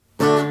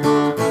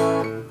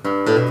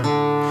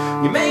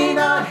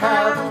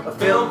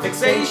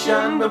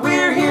sensation, but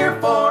we're here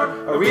for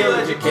a real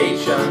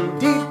education.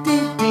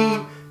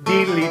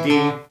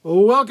 Dee-dee-dee,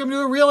 welcome to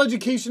A Real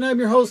Education. I'm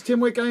your host,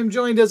 Tim Wick. I'm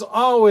joined, as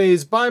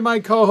always, by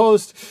my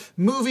co-host,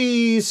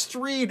 movie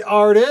street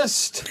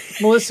artist,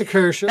 Melissa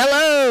Kirscher.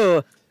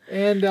 Hello!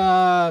 And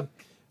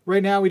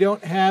right now we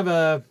don't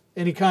have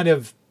any kind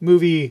of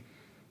movie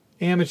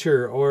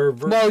amateur or...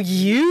 Well,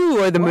 you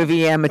are the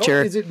movie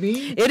amateur. Oh, is it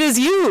me? It is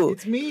you.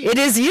 It's me. It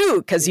is you,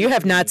 because you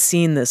have not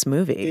seen this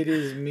movie. It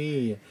is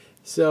me.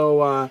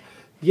 So,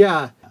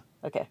 yeah.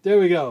 Okay. There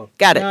we go.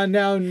 Got it.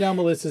 Now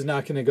Melissa's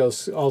not going to go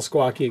all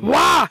squawky again.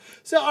 Wah!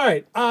 So, all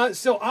right.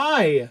 So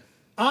I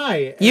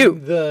am You.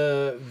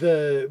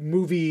 the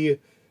movie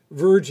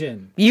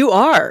virgin You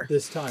are.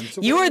 this time.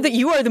 So You are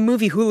the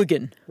movie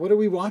hooligan. What are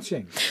we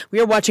watching? We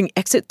are watching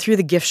Exit Through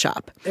the Gift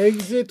Shop.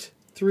 Exit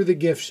Through the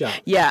Gift Shop.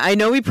 Yeah, I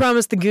know we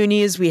promised the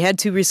Goonies. We had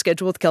to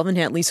reschedule with Kelvin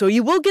Hatley, so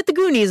you will get the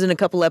Goonies in a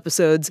couple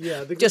episodes.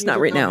 Yeah, the just Goonies not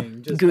are right coming,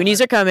 now. just Goonies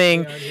not- are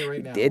coming. they aren't here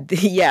right now.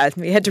 Yeah,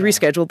 we had to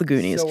reschedule the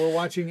Goonies. So we're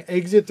watching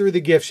Exit Through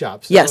the Gift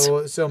Shop. So, Yes.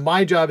 So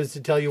my job is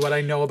to tell you what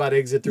I know about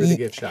Exit Through the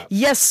Gift Shop.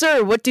 Yes,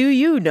 sir. What do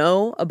you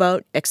know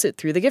about Exit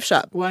Through the Gift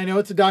Shop? Well, I know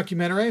it's a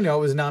documentary. I know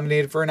it was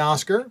nominated for an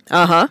Oscar.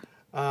 Uh-huh.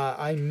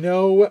 I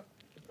know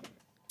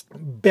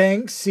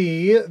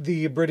Banksy,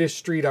 the British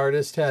street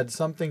artist, had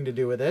something to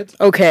do with it.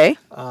 Okay.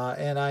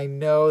 And I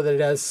know that it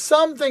has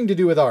something to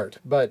do with art,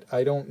 but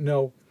I don't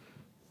know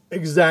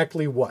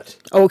exactly what.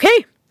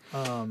 Okay.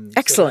 So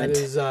Excellent.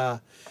 that is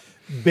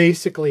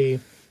basically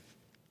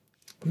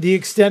the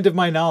extent of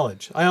my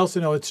knowledge. I also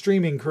know it's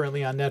streaming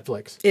currently on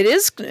Netflix.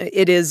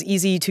 It is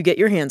easy to get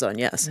your hands on,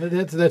 yes.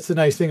 That's the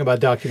nice thing about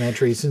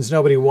documentaries. Since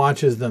nobody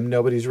watches them,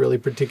 nobody's really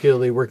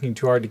particularly working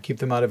too hard to keep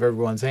them out of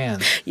everyone's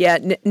hands. Yeah,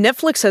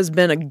 Netflix has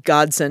been a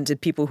godsend to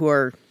people who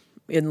are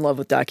in love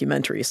with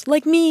documentaries,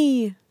 like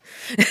me.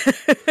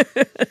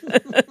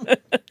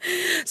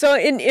 So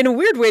in a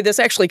weird way, this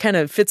actually kind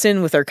of fits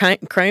in with our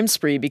crime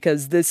spree,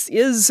 because this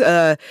is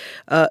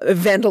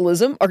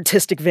vandalism,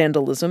 artistic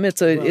vandalism.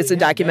 It's a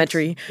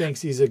documentary.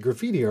 Banksy's a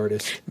graffiti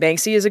artist.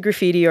 Banksy is a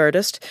graffiti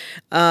artist,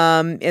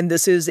 and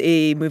this is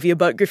a movie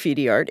about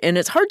graffiti art. And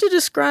it's hard to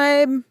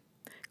describe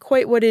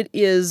quite what it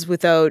is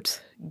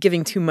without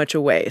giving too much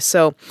away.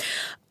 So,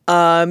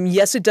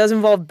 yes, it does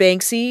involve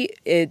Banksy.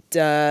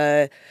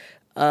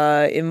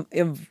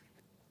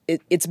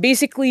 It's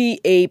basically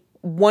a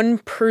one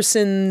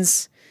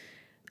person's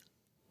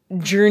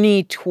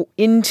journey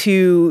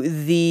into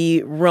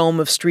the realm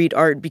of street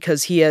art,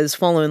 because he has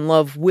fallen in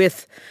love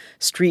with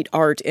street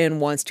art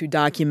and wants to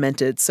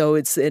document it. So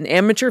it's an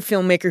amateur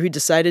filmmaker who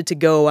decided to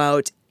go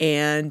out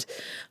and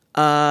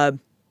learn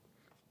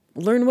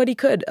what he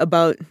could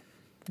about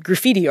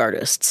graffiti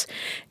artists.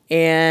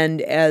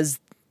 And as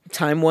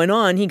time went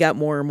on, he got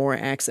more and more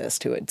access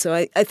to it. So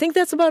I think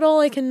that's about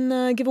all I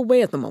can give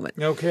away at the moment.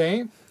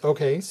 Okay.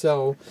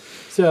 So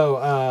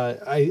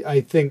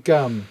I think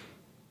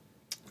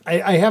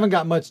I haven't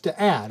got much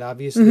to add.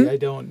 Obviously, I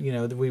don't.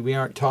 We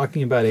aren't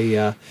talking about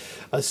a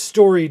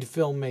storied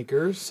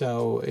filmmaker.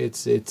 So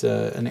it's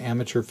an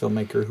amateur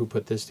filmmaker who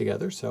put this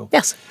together. So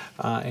Yes.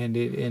 And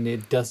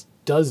it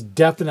does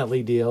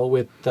definitely deal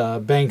with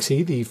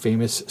Banksy, the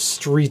famous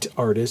street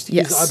artist. He's,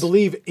 Yes. I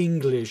believe,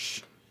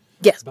 English.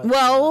 Yes.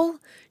 Well,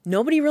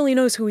 nobody really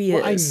knows who he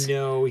Well, I is.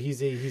 know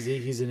he's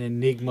an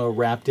enigma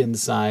wrapped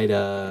inside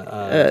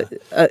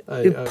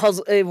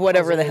Puzzle,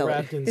 whatever the hell.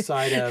 wrapped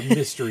inside a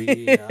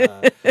mystery.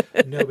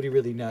 Nobody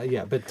really knows.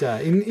 Yeah, but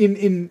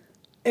in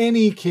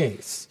any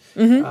case,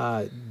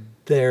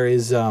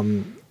 there's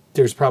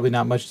probably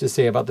not much to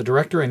say about the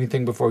director or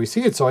anything before we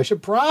see it. So I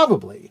should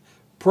probably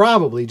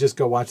just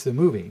go watch the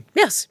movie.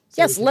 Yes.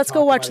 So Yes. we can Let's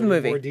go talk watch about the it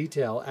in movie. more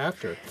detail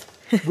after.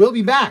 We'll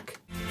be back.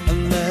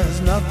 And there's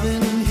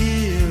nothing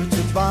here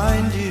to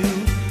bind you.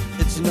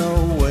 It's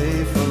no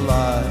way for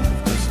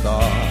life to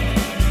start.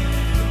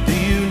 Do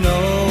you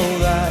know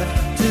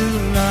that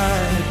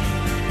tonight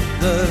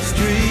the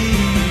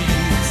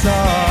streets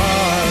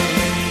are?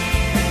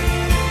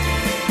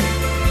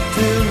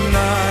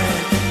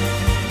 Tonight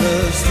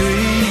the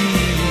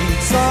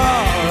streets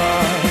are.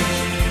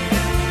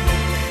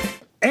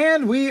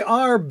 And we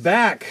are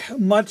back.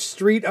 Much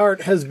street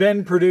art has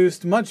been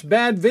produced. Much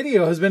bad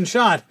video has been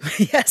shot.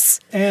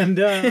 Yes. And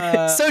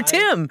So,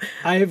 Tim,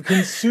 I have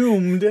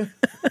consumed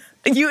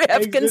you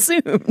have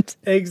consumed.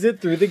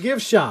 Exit Through the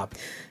Gift Shop.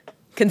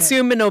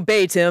 Consume and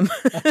obey, Tim.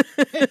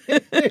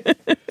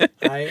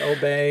 I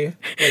obey.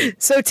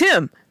 Wait, So,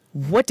 Tim,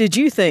 what did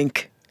you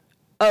think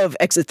of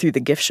Exit Through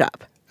the Gift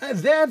Shop?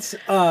 that's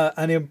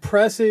an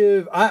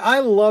impressive... I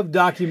love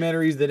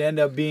documentaries that end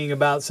up being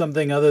about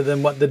something other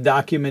than what the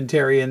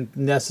documentarian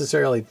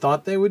necessarily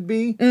thought they would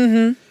be.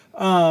 Mm-hmm.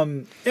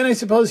 And I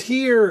suppose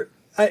here...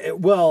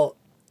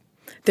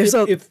 There's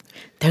If-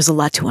 there's a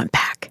lot to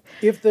unpack.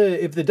 If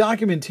the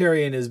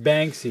documentarian is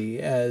Banksy,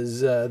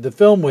 as the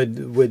film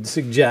would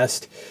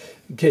suggest,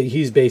 okay,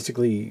 he's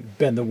basically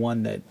been the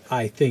one that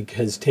I think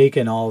has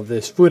taken all of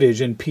this footage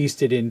and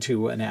pieced it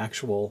into an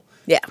actual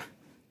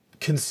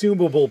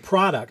consumable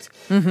product.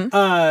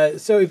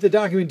 So if the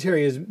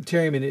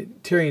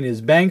documentarian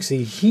is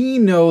Banksy, he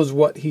knows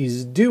what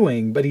he's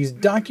doing, but he's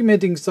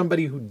documenting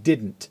somebody who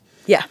didn't.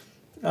 Yeah.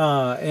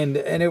 And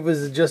it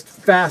was just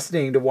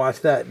fascinating to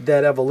watch that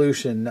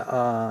evolution.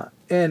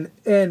 And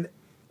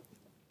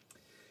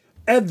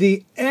at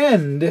the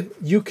end,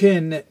 you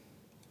can,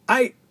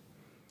 I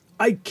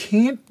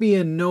can't be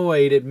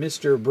annoyed at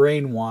Mr.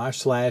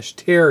 Brainwash /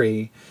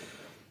 Terry.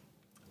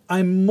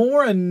 I'm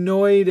more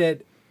annoyed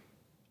at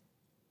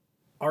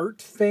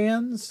art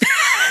fans.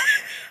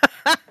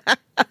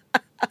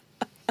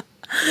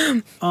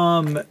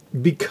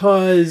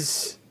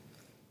 Because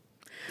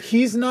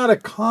he's not a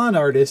con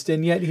artist,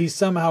 and yet he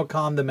somehow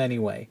conned them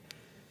anyway.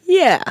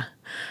 Yeah.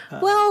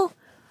 Well,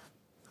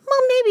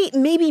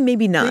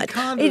 maybe not.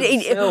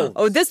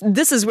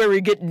 This is where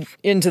we get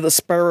into the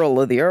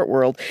spiral of the art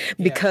world,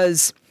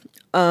 because,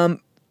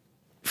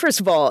 first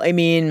of all, I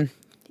mean,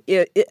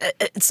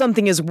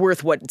 something is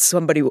worth what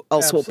somebody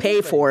else will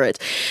pay for it.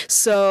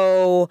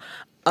 So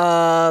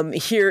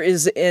here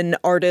is an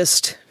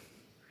artist.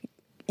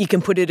 You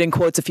can put it in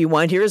quotes if you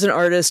want. Here is an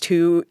artist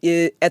who,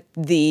 at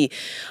the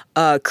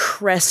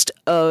crest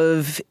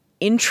of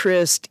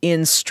interest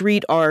in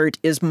street art,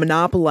 is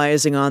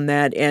monopolizing on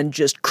that and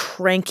just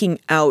cranking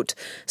out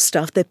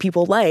stuff that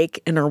people like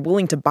and are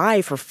willing to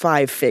buy for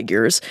 5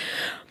 figures.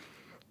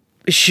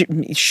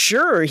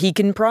 Sure, he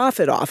can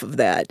profit off of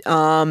that.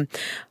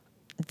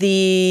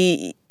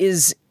 The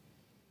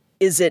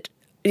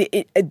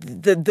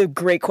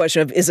great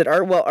question of, is it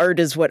art? Well, art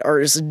is what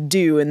artists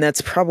do, and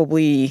that's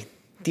probably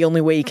the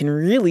only way you can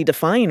really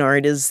define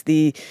art. Is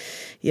is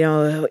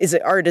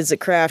it art? Is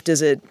it craft?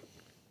 Is it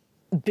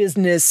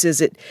business?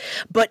 Is it?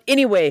 But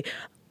anyway,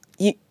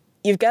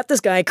 you've got this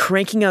guy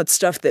cranking out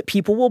stuff that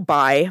people will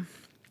buy,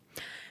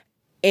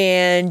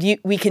 and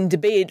we can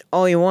debate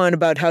all you want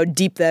about how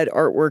deep that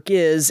artwork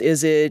is.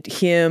 Is it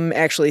him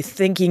actually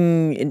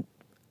thinking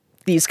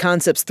these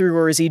concepts through,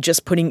 or is he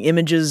just putting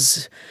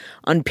images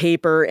on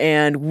paper,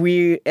 and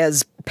we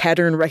as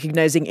pattern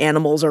recognizing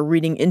animals are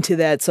reading into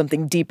that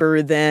something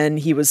deeper than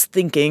he was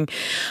thinking?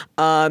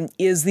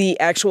 Is the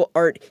actual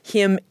art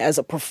him as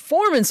a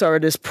performance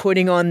artist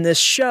putting on this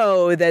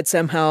show that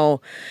somehow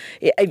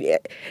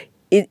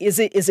is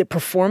it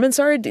performance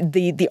art?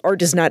 The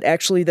art is not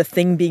actually the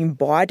thing being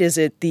bought. Is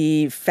it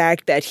the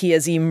fact that he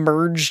has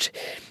emerged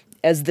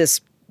as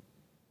this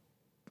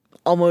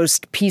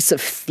almost piece of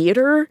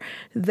theater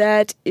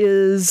that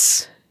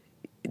is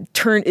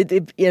turned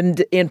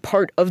in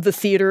part of the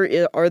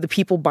theater are the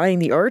people buying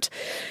the art?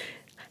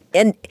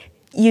 And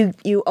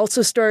you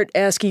also start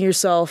asking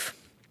yourself,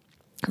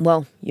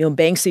 well,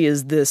 Banksy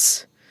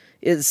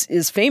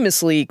is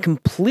famously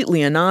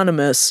completely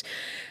anonymous.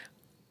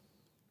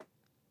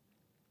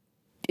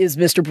 Is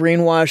Mr.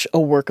 Brainwash a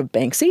work of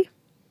Banksy?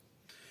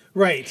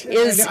 Right.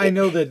 I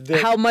know that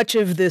how much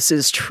of this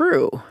is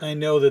true? I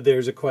know that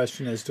there's a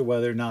question as to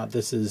whether or not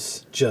this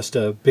is just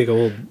a big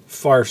old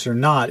farce or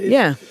not.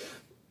 Yeah.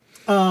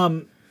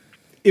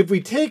 If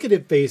we take it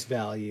at face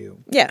value.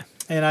 Yeah.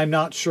 And I'm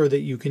not sure that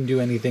you can do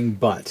anything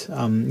but.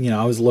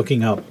 I was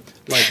looking up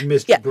like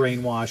Mr.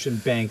 Brainwash and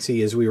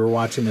Banksy as we were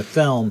watching the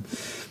film.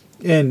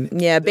 And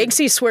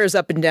Banksy swears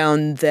up and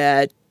down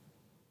that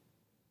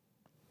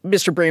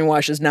Mr.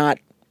 Brainwash is not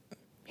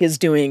his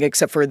doing,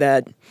 except for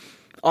that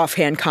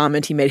offhand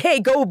comment he made, hey,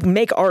 go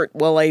make art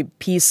while I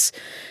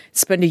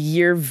spend a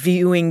year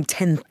viewing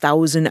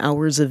 10,000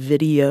 hours of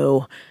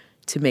video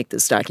to make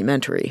this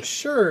documentary.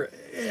 Sure.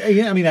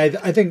 I mean,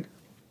 I think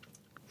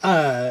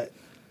the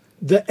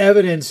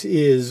evidence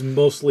is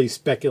mostly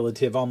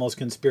speculative, almost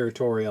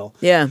conspiratorial.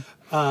 Yeah.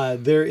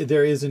 There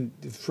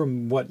isn't,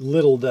 from what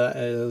little,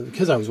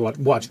 because I was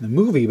watching the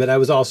movie, but I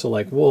was also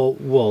like,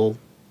 well,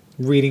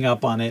 reading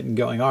up on it and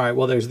going, all right,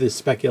 well, there's this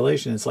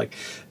speculation. It's like,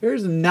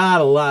 there's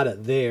not a lot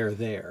of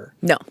there.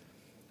 No.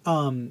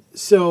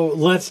 So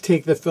let's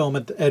take the film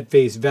at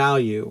face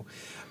value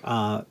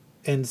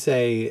and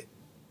say,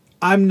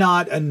 I'm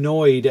not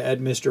annoyed at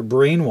Mr.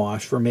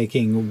 Brainwash for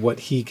making what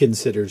he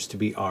considers to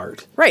be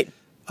art. Right.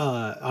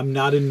 I'm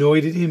not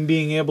annoyed at him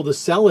being able to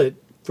sell it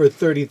for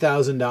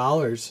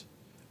 $30,000.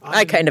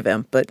 I kind of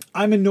am, but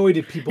I'm annoyed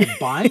at people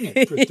buying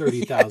it for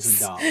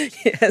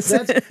 $30,000. Yes.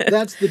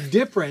 That's the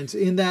difference,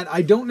 in that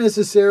I don't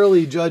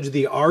necessarily judge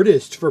the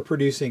artist for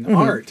producing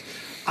art.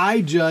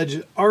 I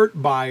judge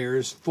art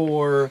buyers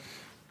for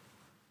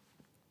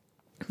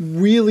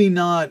really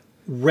not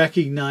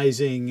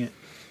recognizing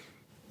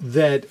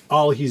that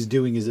all he's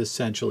doing is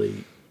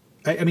essentially,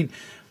 I mean,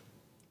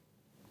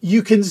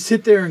 you can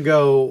sit there and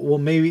go, well,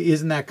 maybe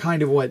isn't that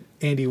kind of what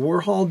Andy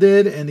Warhol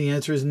did? And the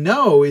answer is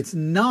no, it's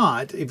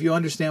not, if you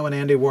understand what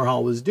Andy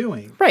Warhol was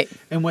doing. Right.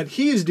 And what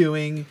he's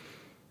doing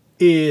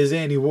is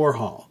Andy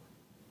Warhol.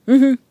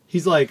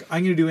 He's like,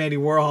 I'm going to do Andy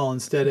Warhol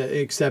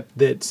except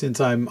that since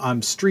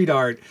I'm street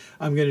art,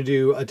 I'm going to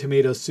do a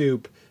tomato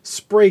soup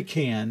spray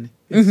can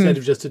instead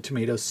of just a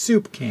tomato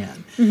soup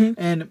can.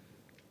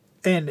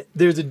 And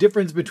there's a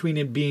difference between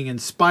it being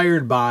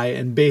inspired by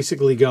and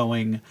basically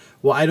going,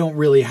 well, I don't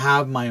really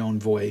have my own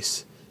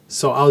voice,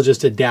 so I'll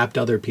just adapt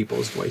other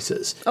people's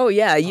voices. Oh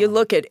yeah, you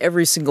look at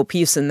every single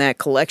piece in that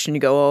collection,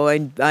 you go,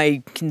 oh,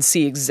 I can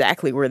see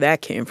exactly where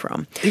that came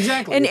from.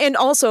 Exactly. And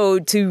also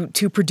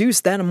to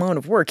produce that amount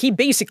of work, he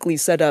basically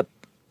set up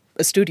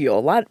a studio. A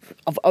lot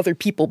of other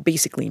people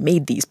basically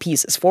made these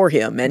pieces for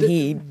him, and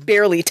he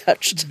barely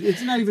touched.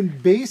 It's not even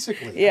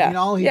basically. Yeah. I mean,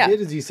 all he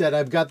did is he said,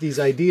 I've got these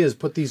ideas,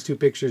 put these two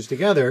pictures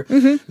together,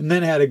 Mm-hmm. and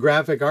then had a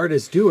graphic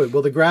artist do it.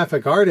 Well, the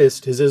graphic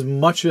artist is as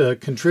much a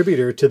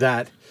contributor to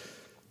that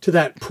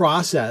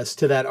process,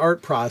 to that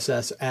art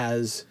process,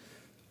 as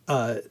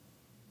Mr.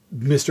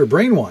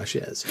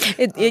 Brainwash is.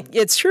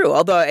 It's true.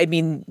 Although, I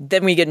mean,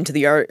 then we get into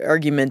the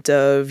argument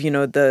of,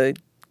 the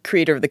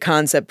creator of the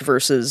concept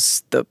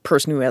versus the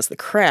person who has the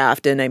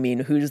craft. And I mean,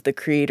 who's the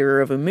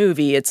creator of a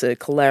movie? It's a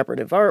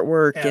collaborative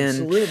artwork.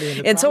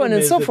 Absolutely. And so on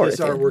and so forth.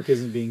 This artwork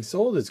isn't being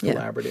sold as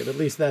collaborative. At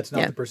least that's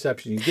not the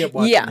perception you get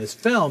watching this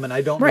film. And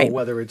I don't know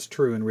whether it's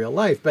true in real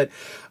life. But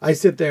I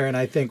sit there and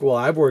I think, well,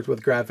 I've worked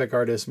with graphic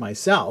artists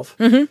myself.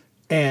 Mm-hmm.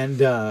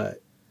 And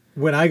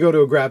when I go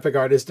to a graphic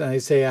artist and I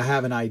say I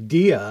have an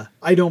idea,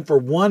 I don't for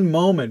one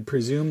moment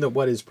presume that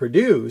what is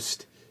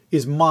produced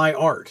is my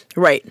art.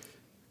 Right.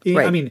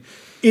 I mean,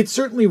 it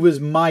certainly was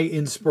my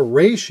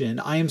inspiration.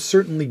 I am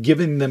certainly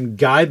giving them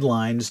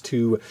guidelines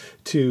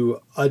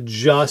to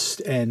adjust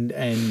and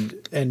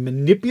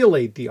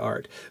manipulate the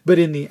art. But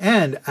in the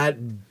end,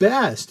 at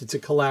best, it's a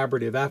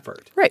collaborative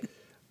effort. Right.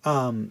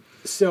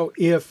 So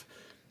if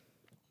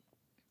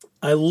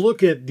I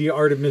look at the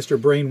art of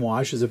Mr.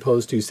 Brainwash as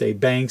opposed to, say,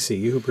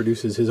 Banksy, who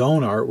produces his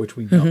own art, which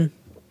we know.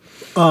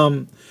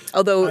 Mm-hmm.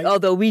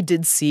 Although we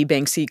did see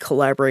Banksy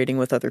collaborating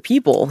with other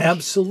people.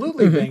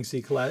 Absolutely,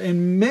 Banksy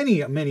and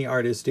many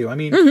artists do. I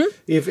mean,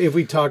 if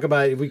we could talk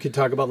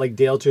about like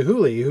Dale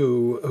Chihuly,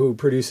 who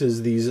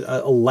produces these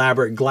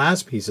elaborate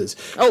glass pieces.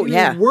 Oh, in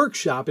yeah. a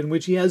workshop in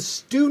which he has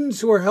students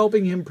who are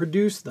helping him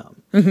produce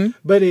them.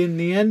 But in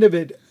the end of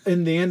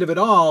it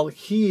all,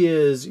 he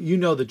is, the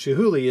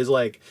Chihuly is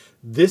like,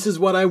 this is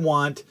what I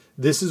want.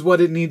 This is what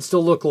it needs to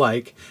look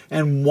like,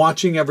 and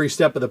watching every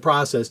step of the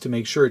process to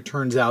make sure it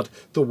turns out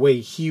the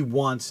way he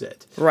wants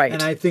it. Right.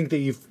 And I think that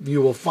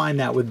you will find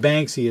that with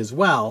Banksy as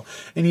well.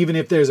 And even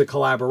if there's a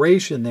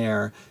collaboration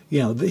there,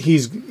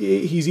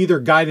 he's either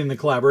guiding the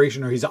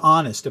collaboration or he's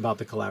honest about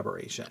the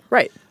collaboration.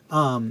 Right.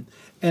 And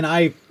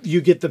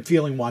you get the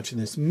feeling watching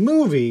this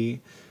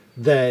movie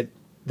that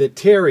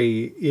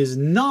Terry is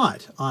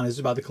not honest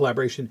about the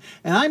collaboration,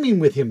 and I mean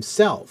with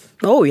himself.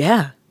 Oh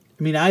yeah.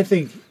 I mean, I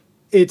think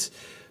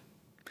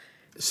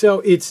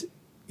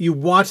you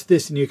watch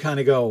this and you kind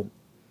of go,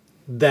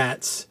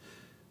 that's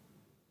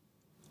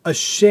a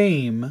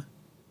shame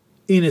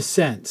in a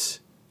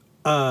sense,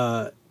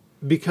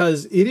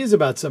 because it is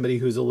about somebody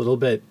who's a little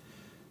bit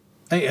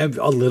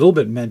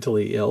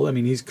mentally ill. I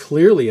mean, he's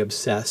clearly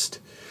obsessed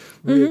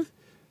with,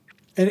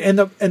 and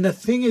the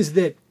thing is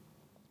that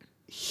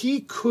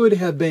he could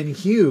have been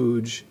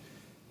huge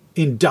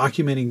in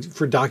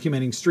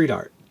documenting street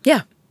art.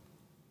 Yeah.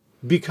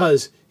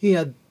 Because he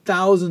had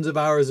thousands of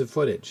hours of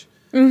footage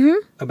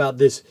about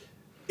this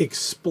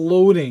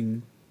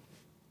exploding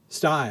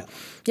style.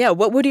 Yeah,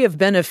 what would he have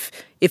been if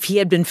he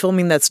had been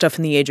filming that stuff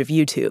in the age of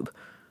YouTube?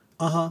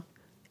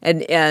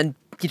 And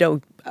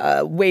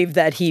wave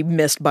that he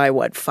missed by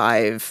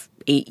 5-8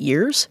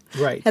 years?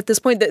 Right. At this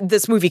point,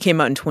 this movie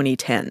came out in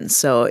 2010, and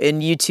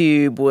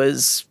YouTube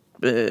was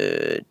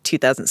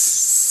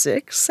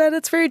 2006 at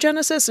its very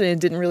genesis, and it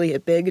didn't really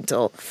hit big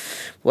until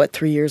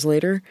 3 years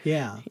later?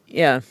 Yeah.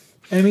 Yeah.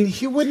 I mean,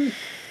 he wouldn't.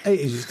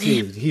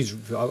 He's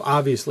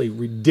obviously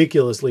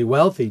ridiculously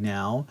wealthy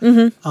now,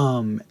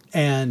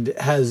 and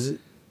has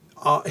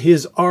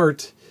his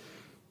art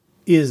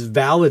is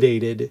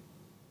validated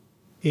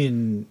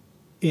in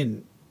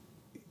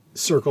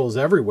circles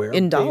everywhere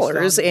in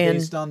dollars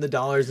based on the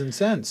dollars and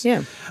cents.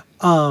 Yeah,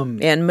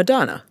 and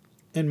Madonna,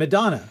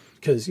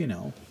 because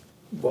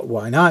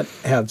why not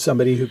have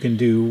somebody who can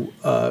do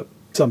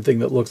something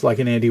that looks like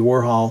an Andy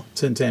Warhol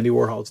since Andy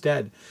Warhol's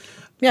dead.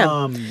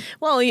 Yeah.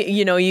 Well,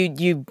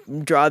 you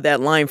draw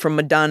that line from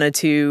Madonna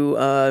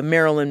to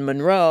Marilyn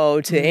Monroe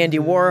to Andy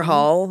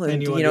Warhol,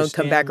 and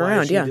come back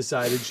around. She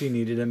decided she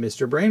needed a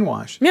Mr.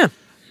 Brainwash. Yeah.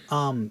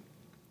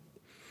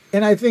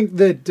 And I think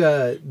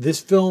that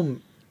this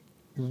film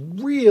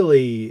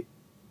really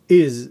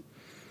is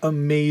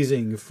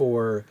amazing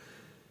for.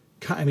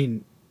 I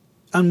mean,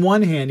 on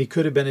one hand, he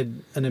could have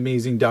been an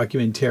amazing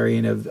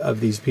documentarian of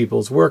these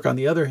people's work. On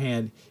the other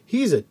hand,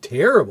 he's a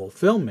terrible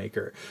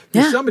filmmaker.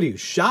 For somebody who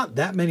shot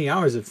that many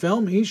hours of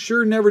film, he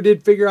sure never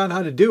did figure out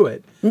how to do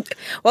it.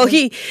 Well,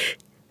 he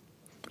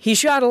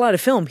shot a lot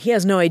of film. He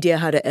has no idea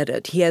how to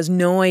edit. He has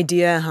no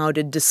idea how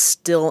to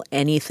distill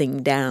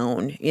anything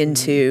down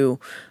into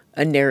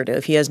a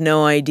narrative. He has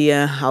no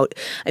idea how.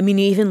 I mean,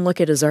 even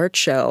look at his art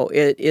show.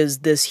 It is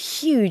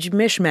this huge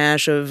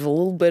mishmash of a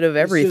little bit of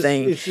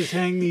everything. It's just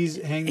hang this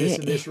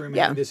in this room,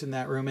 hang this in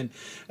that room, and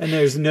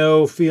there's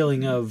no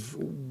feeling of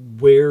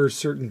where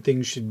certain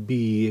things should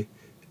be,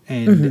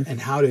 and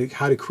how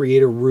to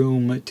create a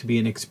room to be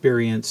an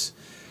experience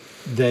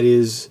that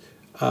is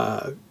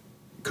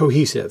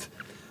cohesive.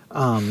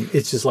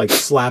 It's just like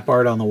slap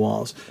art on the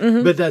walls.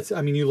 But that's,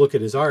 I mean, you look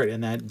at his art,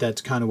 and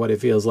that's kind of what it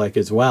feels like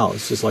as well.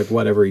 It's just like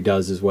whatever he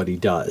does is what he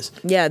does.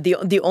 Yeah,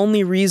 the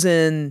only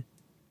reason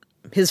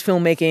his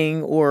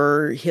filmmaking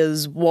or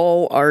his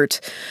wall art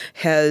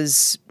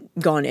has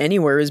gone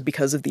anywhere is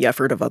because of the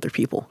effort of other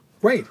people.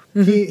 Right.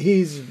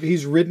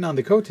 He's ridden on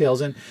the coattails,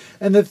 and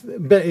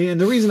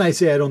the reason I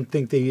say I don't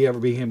think that he ever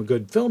became a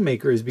good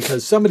filmmaker is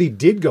because somebody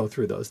did go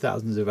through those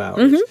thousands of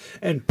hours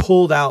and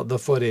pulled out the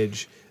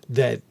footage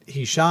that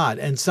he shot,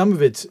 and some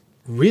of it's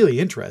really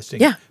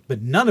interesting. Yeah.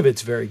 But none of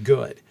it's very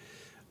good.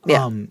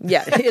 Yeah,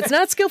 it's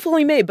not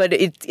skillfully made, but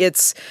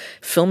it's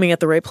filming at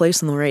the right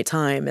place and the right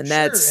time, and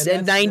that's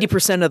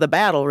 90% of the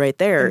battle right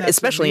there,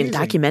 especially in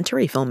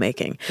documentary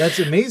filmmaking. That's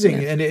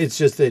amazing, and it's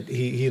just that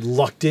he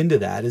lucked into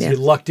that, as he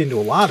lucked into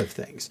a lot of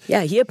things.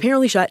 Yeah, he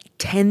apparently shot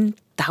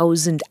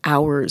 10,000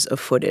 hours of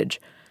footage.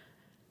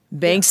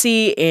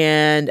 Banksy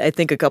and I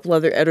think a couple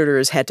other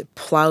editors had to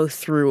plow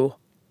through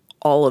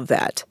all of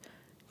that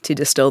to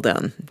distill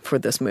down for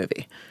this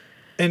movie.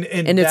 And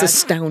it's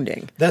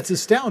astounding. That's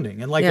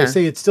astounding. And like I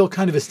say, it's still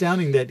kind of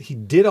astounding that he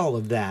did all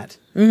of that.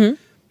 And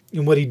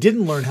what he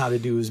didn't learn how to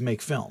do is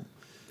make film.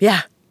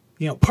 Yeah.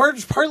 You know,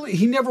 partly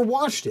he never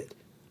watched it.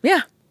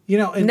 Yeah. You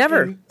know,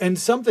 never. And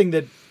something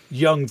that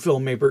young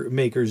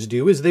filmmakers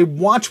do is they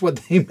watch what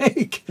they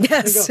make.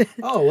 Yes. They go,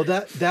 oh, well,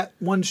 that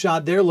one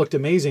shot there looked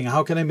amazing.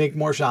 How can I make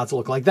more shots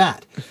look like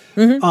that?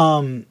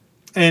 And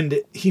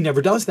he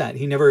never does that.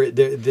 He never.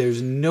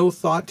 There's no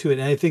thought to it.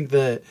 And I think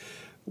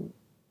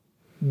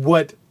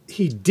what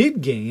he did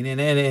gain,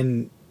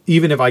 and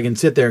even if I can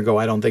sit there and go,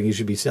 I don't think he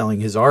should be selling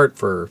his art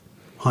for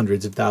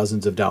hundreds of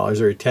thousands of dollars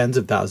or tens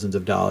of thousands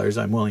of dollars.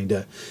 I'm willing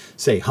to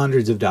say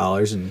hundreds of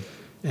dollars and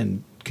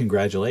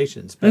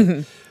congratulations.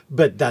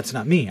 But that's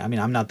not me. I mean,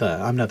 I'm not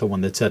the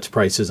one that sets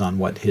prices on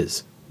what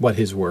his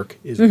work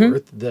is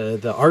worth.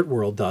 The art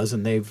world does,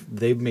 and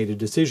they've made a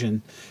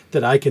decision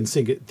that I can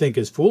think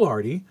is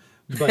foolhardy,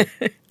 but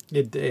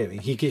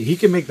he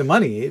can make the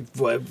money.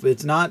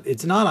 It's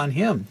not on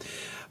him.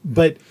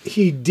 But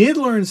he did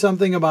learn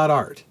something about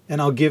art,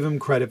 and I'll give him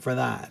credit for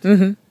that.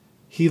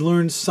 He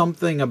learned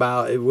something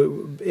about it,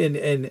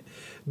 and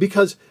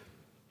because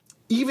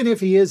even if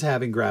he is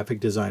having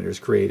graphic designers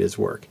create his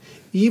work,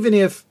 even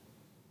if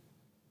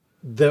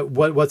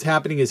what's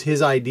happening is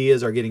his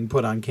ideas are getting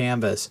put on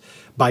canvas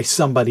by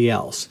somebody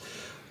else,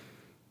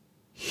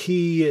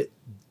 he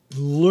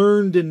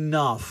learned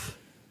enough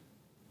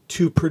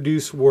to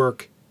produce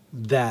work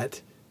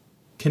that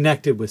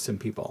connected with some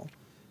people.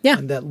 Yeah.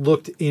 And that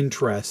looked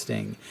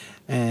interesting.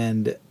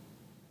 And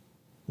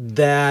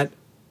that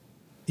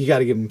you got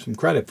to give him some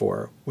credit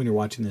for when you're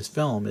watching this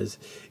film is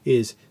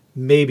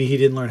maybe he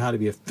didn't learn how to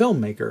be a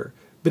filmmaker,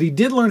 but he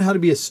did learn how to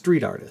be a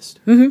street artist.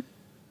 And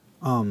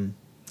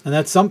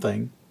that's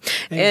something.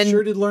 And he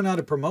sure did learn how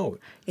to promote.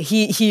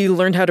 He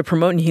learned how to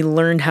promote, and he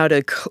learned how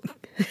to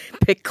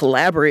pick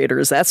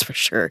collaborators, that's for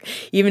sure.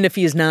 Even if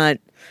he's not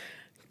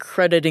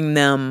crediting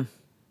them,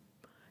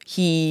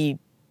 he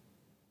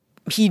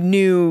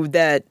knew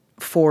that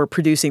for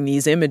producing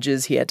these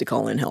images, he had to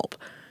call in help.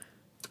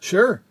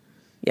 Sure.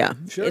 Yeah.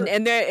 Sure.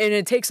 And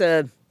it takes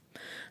a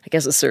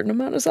certain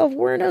amount of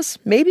self-awareness,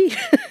 maybe.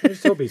 I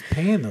just hope he's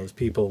paying those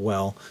people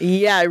well.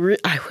 Yeah, I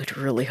would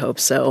really hope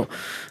so.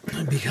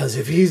 Because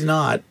if he's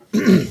not,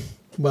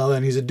 well,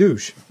 then he's a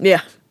douche.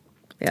 Yeah.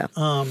 Yeah.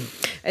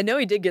 I know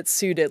he did get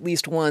sued at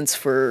least once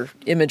for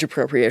image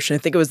appropriation. I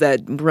think it was that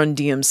Run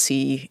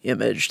DMC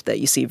image that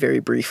you see very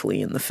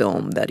briefly in the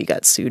film that he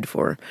got sued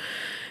for.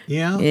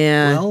 Yeah.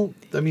 Yeah. Well,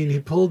 I mean,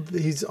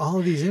 he's all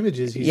of these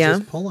images he's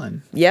just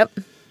pulling. Yep.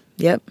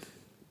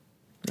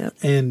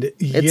 And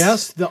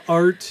yes, the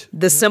art.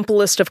 The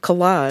simplest of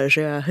collage,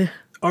 yeah.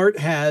 Art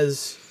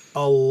has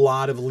a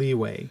lot of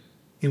leeway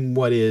in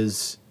what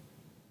is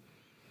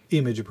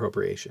image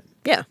appropriation.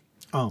 Yeah.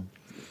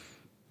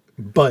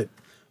 But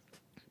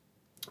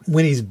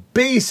when he's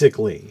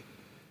basically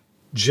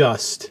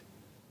just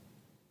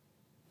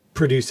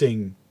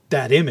producing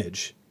that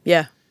image.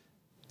 Yeah.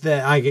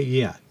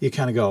 You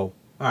kind of go,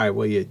 all right,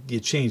 well, you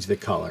change the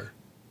color.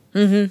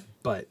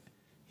 But,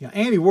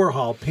 Andy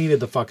Warhol painted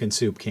the fucking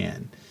soup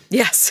can.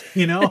 Yes.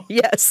 You know?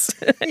 Yes,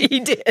 he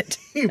did.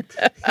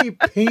 he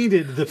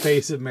painted the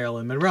face of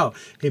Marilyn Monroe.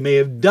 He may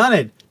have done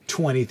it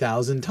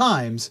 20,000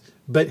 times,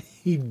 but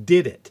he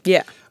did it.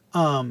 Yeah.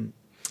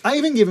 I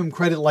even give him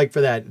credit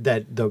for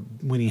that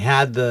when he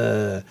had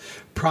the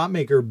prop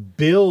maker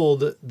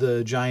build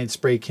the giant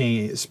spray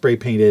painted spray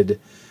paint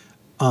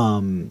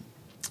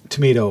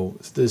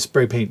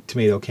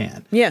tomato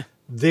can. Yeah.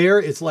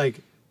 It's like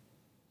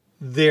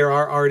there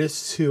are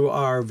artists who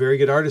are very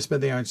good artists,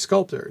 but they aren't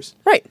sculptors.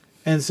 Right.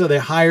 And so they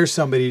hire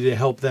somebody to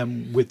help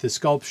them with the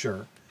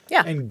sculpture.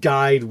 Yeah. And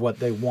guide what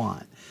they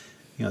want.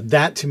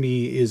 That to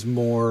me is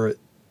more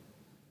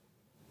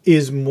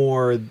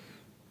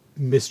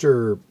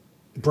Mr.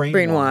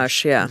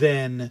 Brainwash, yeah.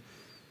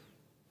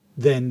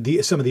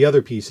 some of the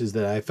other pieces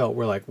that I felt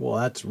were like, well,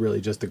 that's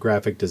really just the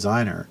graphic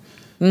designer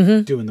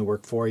doing the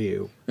work for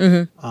you.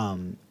 And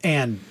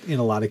in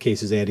a lot of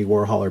cases, Andy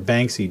Warhol or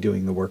Banksy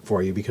doing the work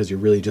for you, because you're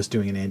really just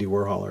doing an Andy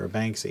Warhol or a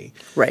Banksy.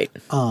 Right.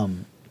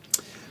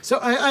 So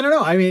I don't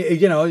know. I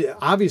mean,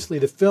 obviously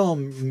the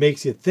film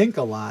makes you think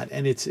a lot,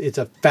 and it's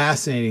a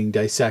fascinating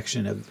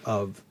dissection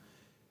of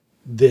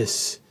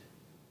this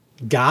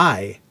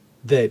guy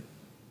that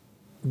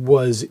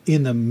was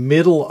in the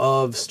middle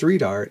of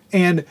street art.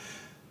 And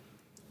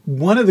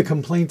one of the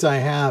complaints I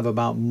have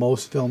about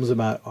most films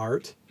about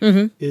art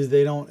is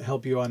they don't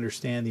help you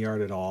understand the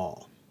art at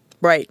all.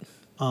 Right.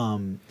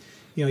 You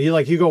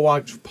go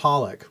watch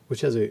Pollock,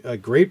 which has a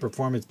great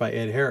performance by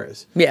Ed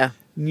Harris. Yeah.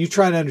 And you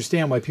try to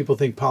understand why people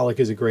think Pollock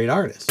is a great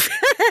artist.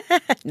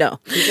 No.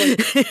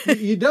 It's like,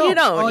 you don't.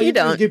 You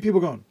don't. Get people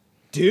going,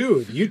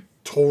 dude, you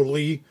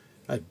totally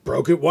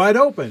broke it wide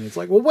open. It's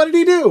like, well, what did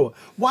he do?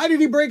 Why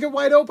did he break it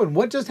wide open?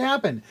 What just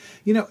happened?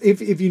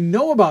 If you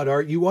know about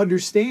art, you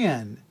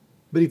understand.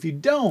 But if you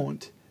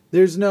don't,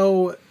 there's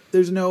no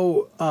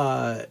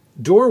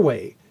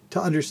doorway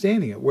to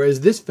understanding it.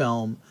 Whereas this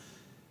film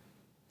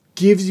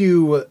gives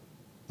you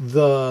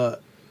the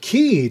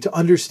key to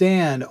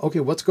understand,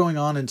 okay, what's going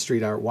on in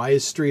street art? Why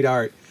is street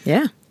art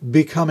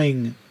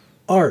becoming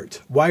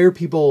art? Why are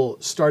people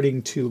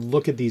starting to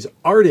look at these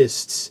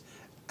artists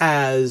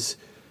as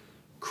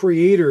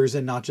creators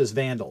and not just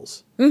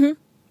vandals?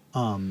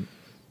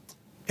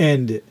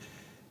 And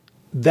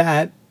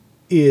that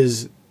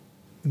is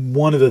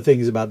one of the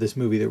things about this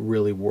movie that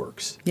really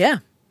works. Yeah.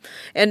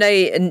 And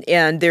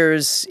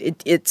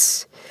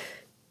it's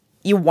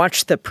you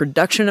watch the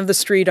production of the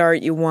street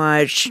art, you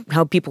watch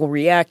how people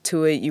react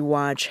to it, you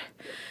watch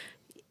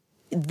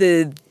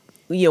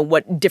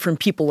what different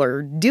people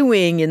are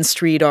doing in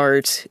street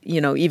art,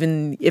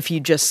 even if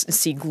you just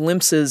see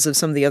glimpses of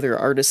some of the other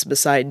artists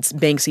besides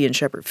Banksy and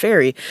Shepard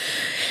Fairey.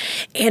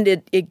 And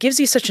it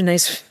gives you such a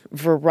nice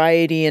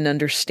variety and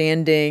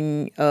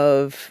understanding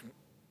of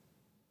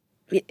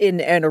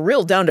and a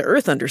real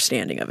down-to-earth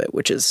understanding of it,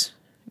 which is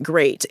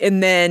great.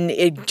 And then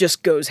it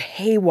just goes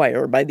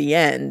haywire by the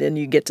end, and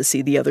you get to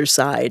see the other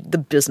side, the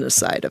business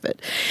side of it.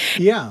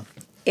 Yeah.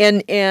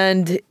 And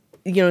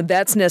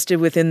that's nested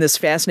within this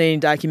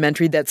fascinating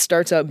documentary that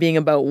starts out being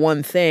about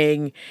one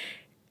thing,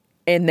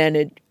 and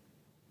then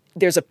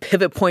there's a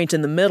pivot point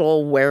in the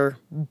middle where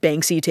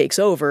Banksy takes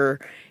over,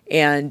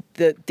 and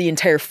the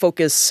entire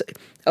focus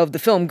of the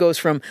film goes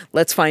from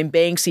let's find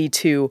Banksy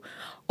to,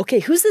 okay,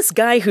 who's this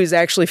guy who's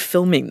actually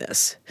filming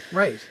this?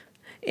 Right.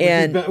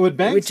 And what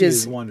Banksy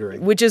is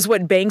wondering. Which is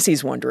what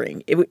Banksy's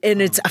wondering.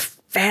 It's a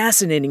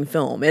fascinating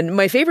film. And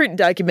my favorite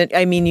document,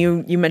 I mean,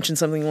 you mentioned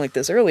something like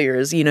this earlier,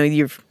 is,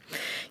 your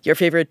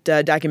favorite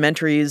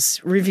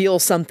documentaries reveal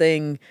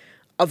something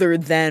other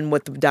than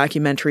what the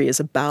documentary is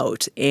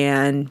about.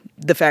 And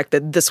the fact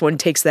that this one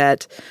takes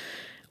that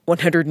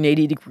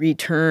 180-degree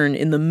turn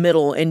in the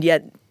middle, and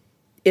yet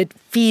it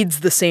feeds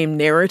the same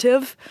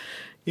narrative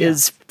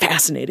is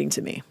fascinating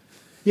to me.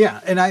 Yeah,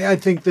 and I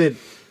think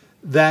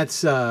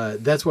that's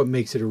what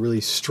makes it a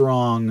really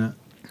strong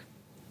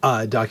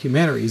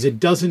documentary. Is it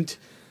doesn't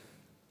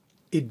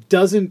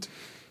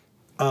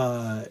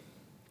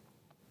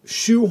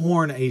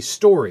shoehorn a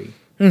story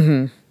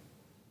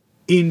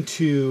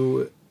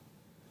into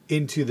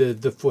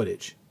the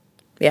footage.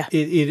 Yeah,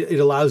 it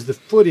allows the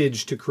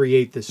footage to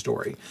create the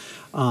story.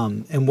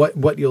 And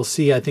what you'll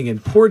see, I think, in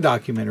poor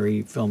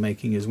documentary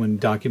filmmaking is when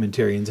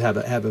documentarians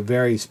have a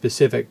very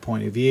specific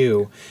point of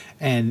view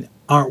and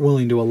aren't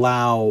willing to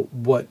allow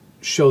what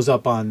shows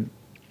up on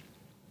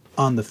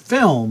the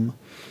film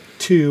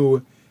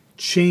to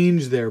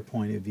change their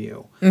point of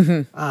view.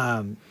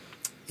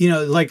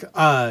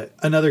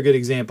 Another good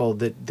example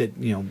that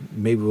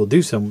maybe we'll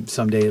do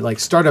someday, like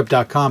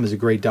Startup.com is a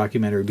great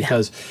documentary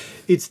because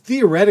it's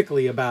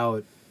theoretically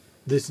about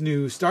this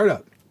new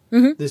startup,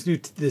 this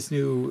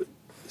new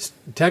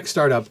tech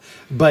startup,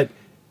 but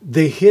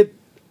they hit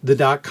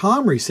the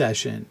 .com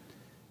recession,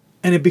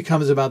 and it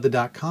becomes about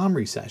the .com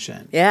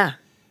recession. Yeah.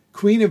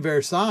 Queen of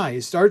Versailles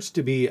starts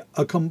to be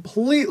a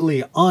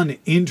completely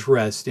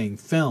uninteresting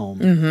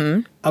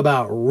film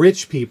about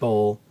rich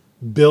people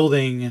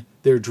building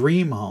their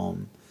dream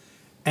home.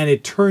 And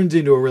it turns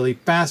into a really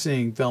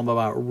fascinating film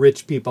about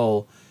rich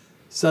people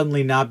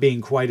suddenly not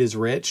being quite as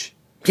rich.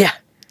 Yeah.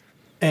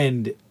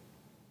 And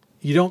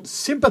you don't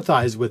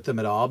sympathize with them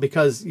at all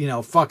because,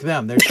 fuck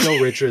them. They're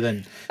still richer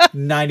than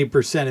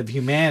 90% of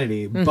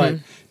humanity. But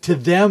to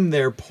them,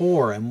 they're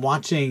poor. And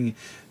watching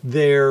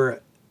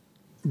their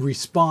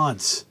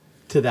response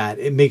to that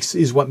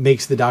is what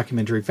makes the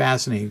documentary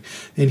fascinating.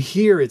 And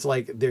here it's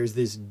like there's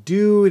this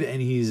dude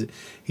and he's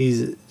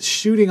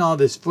shooting all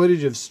this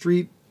footage of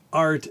street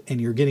art,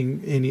 and you're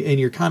getting and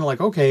you're kind of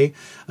like, okay,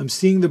 I'm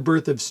seeing the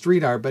birth of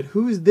street art, but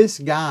who's this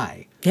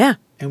guy? Yeah.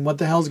 And what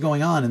the hell's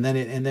going on? And then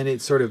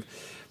it sort of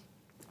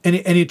and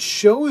it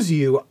shows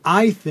you,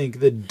 I think,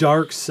 the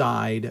dark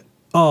side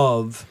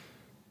of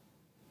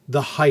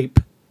the hype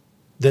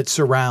that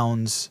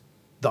surrounds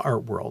the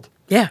art world.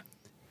 Yeah.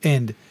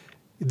 And,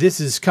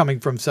 this is coming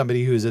from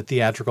somebody who's a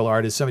theatrical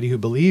artist, somebody who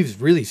believes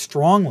really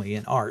strongly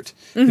in art,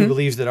 who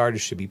believes that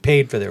artists should be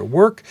paid for their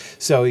work.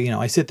 So,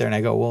 I sit there and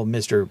I go, well,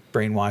 Mr.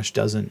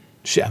 Brainwash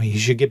he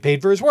should get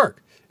paid for his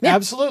work. Yeah.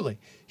 Absolutely.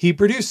 He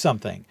produced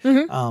something.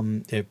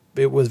 If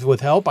it was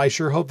with help, I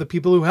sure hope the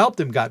people who helped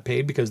him got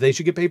paid because they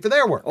should get paid for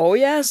their work. Oh,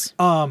 yes.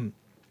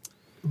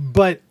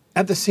 But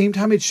at the same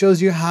time, it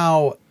shows you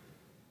how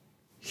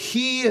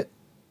he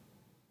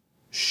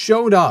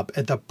showed up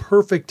at the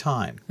perfect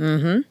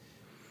time.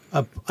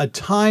 A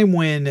time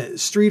when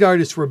street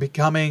artists were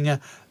becoming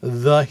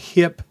the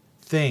hip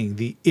thing,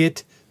 the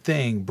it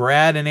thing.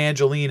 Brad and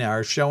Angelina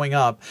are showing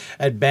up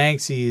at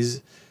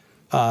Banksy's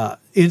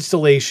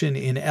installation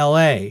in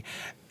LA.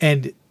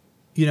 And,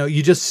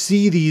 you just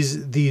see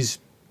these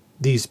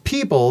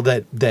people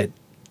that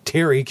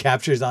Terry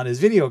captures on his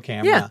video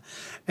camera. Yeah.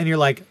 And you're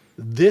like,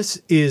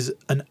 this is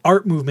an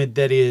art movement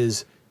that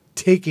is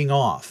taking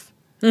off.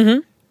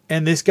 And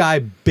this guy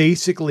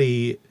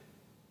basically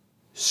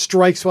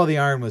strikes while the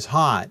iron was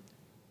hot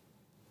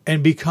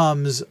and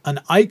becomes an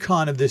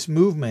icon of this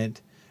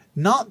movement,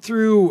 not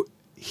through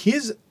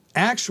his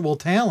actual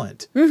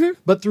talent,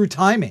 but through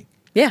timing.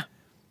 Yeah.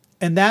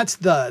 And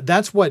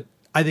that's what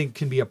I think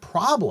can be a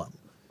problem.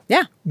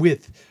 Yeah.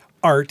 With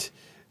art,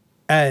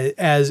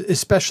 as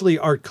especially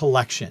art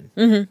collection,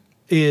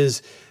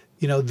 is,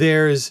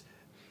 there's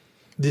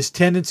this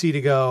tendency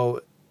to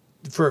go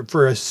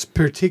for a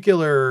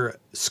particular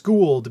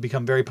school to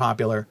become very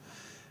popular,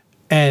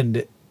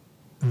 and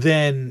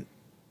then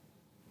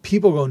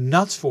people go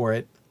nuts for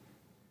it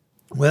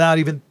without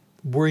even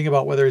worrying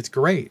about whether it's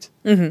great.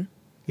 Picasso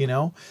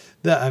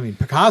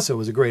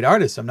was a great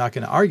artist. I'm not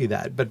going to argue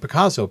that, but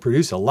Picasso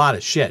produced a lot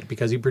of shit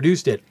because he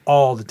produced it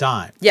all the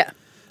time. Yeah.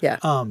 Yeah.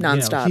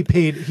 Nonstop.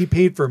 He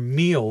paid for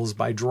meals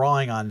by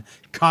drawing on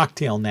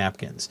cocktail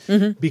napkins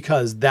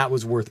because that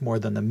was worth more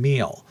than the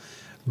meal.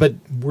 But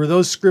were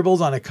those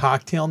scribbles on a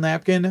cocktail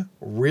napkin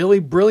really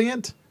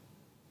brilliant?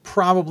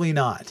 Probably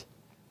not.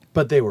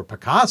 But they were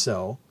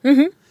Picasso.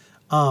 And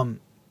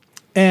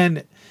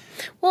there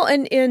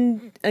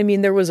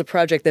was a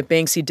project that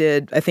Banksy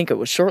did, I think it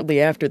was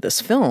shortly after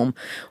this film,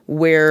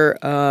 where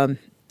I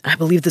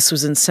believe this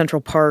was in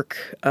Central Park,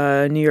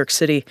 New York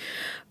City.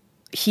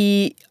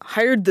 He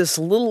hired this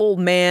little old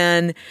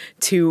man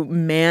to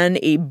man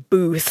a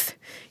booth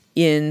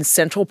in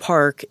Central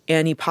Park,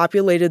 and he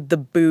populated the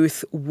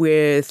booth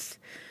with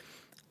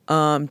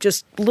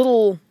just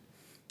little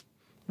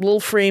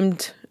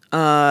framed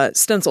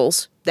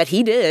stencils that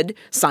he did,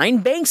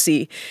 signed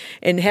Banksy,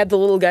 and had the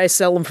little guy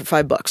sell them for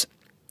 $5.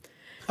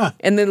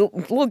 And the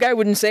little guy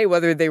wouldn't say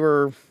whether they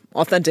were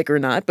authentic or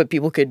not, but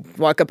people could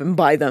walk up and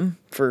buy them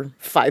for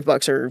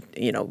 $5 or, So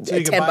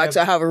 $10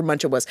 or however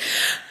much it was.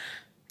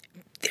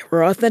 They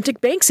were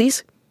authentic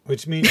Banksies.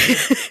 Which means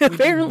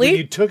apparently when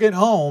you took it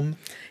home,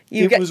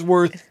 it was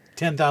worth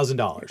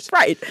 $10,000.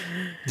 Right.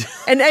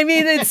 And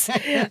it's,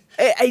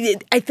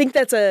 I think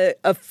that's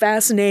a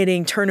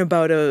fascinating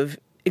turnabout of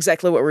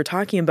exactly what we're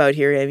talking about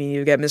here.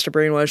 You've got Mr.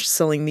 Brainwash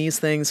selling these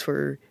things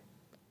for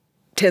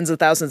tens of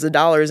thousands of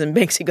dollars, and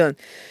Banksy going,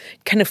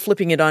 kind of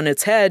flipping it on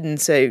its head and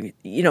say,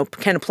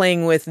 kind of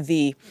playing with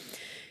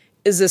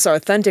is this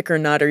authentic or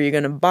not? Are you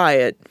going to buy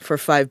it for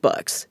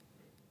 $5?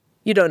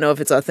 You don't know if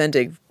it's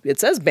authentic. It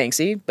says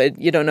Banksy, but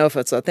you don't know if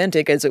it's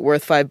authentic. Is it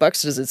worth $5?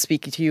 Does it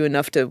speak to you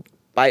enough to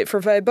buy it for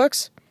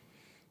 $5?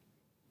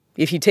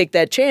 If you take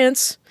that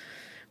chance,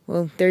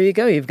 well, there you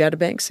go. You've got a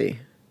Banksy.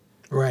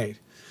 Right.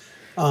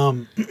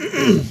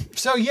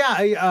 So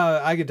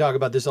yeah, I could talk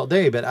about this all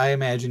day, but I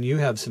imagine you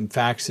have some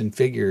facts and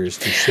figures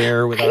to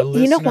share with our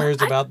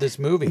listeners about this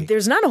movie.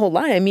 There's not a whole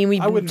lot. We've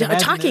been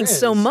talking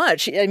so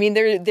much.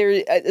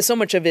 There so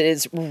much of it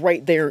is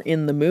right there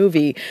in the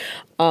movie.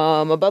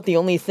 About the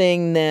only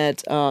thing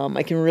that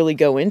I can really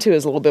go into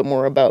is a little bit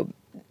more about,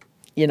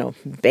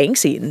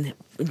 Banksy and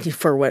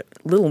for what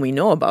little we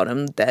know about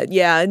him. That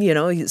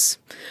he's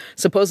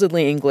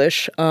supposedly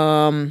English.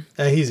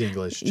 He's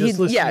English. Just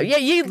listening,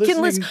 you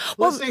can listen.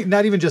 Listening,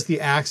 not even just the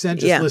accent,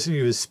 just listening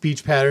to his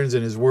speech patterns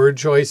and his word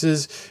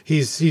choices.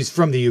 He's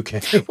from the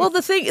UK. Well,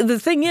 the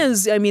thing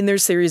is,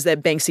 there's theories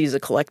that Banksy is a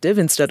collective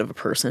instead of a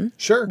person.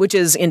 Sure, which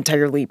is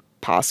entirely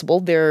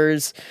possible.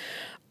 There's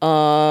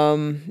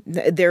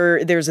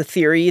there's a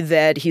theory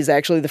that he's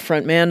actually the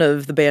front man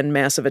of the band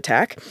Massive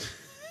Attack.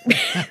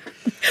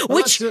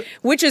 Which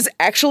is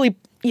actually,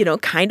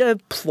 kind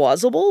of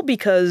plausible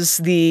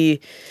because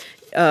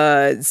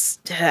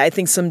I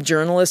think some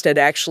journalist had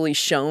actually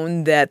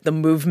shown that the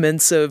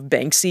movements of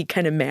Banksy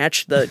kind of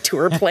match the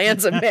tour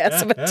plans of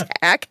Massive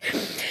Attack.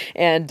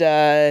 And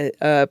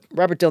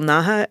Robert Del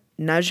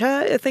Naja,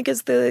 I think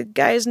is the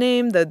guy's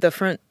name,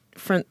 the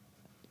front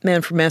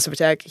man from Massive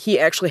Attack. He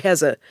actually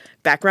has a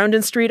background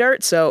in street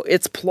art, so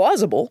it's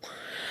plausible.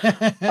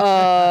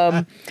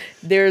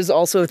 There's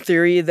also a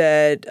theory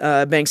that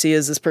Banksy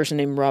is this person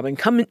named Robin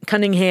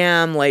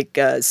Cunningham,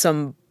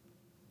 some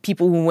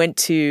people who went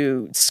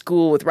to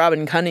school with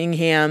Robin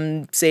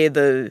Cunningham say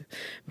the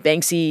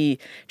Banksy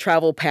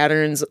travel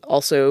patterns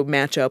also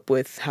match up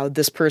with how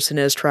this person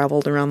has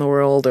traveled around the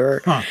world.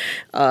 Or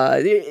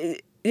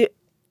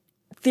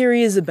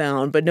theories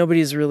abound, but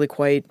nobody's really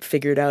quite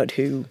figured out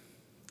who.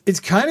 It's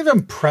kind of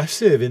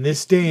impressive in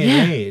this day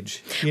and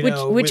age,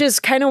 Which is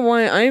kind of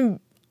why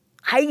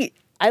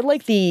I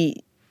like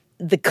the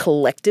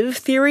collective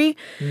theory,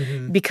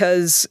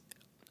 because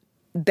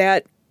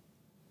that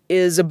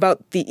is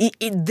about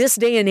this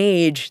day and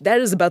age,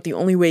 that is about the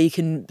only way you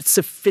can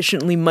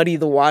sufficiently muddy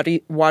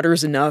the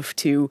waters enough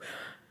to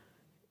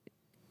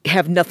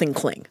have nothing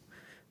cling.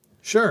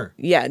 Sure.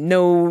 Yeah,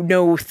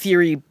 no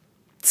theory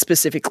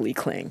specifically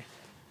cling.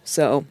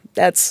 So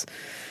that's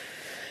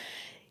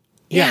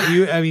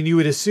you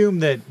would assume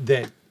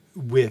that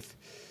with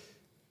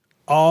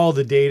all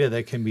the data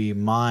that can be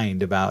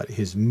mined about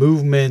his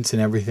movements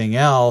and everything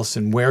else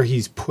and where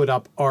he's put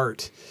up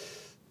art,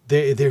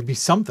 there'd be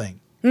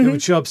something that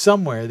would show up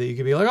somewhere that you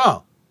could be like,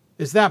 oh,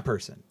 it's that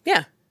person.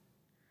 Yeah.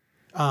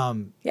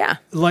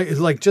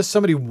 Like just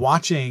somebody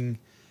watching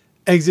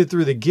Exit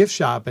through the gift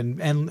shop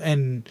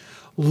and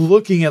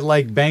looking at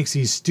like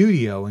Banksy's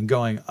studio and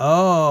going,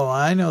 oh,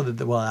 I know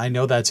that. Well, I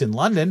know that's in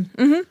London.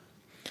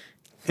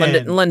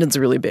 London's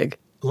really big.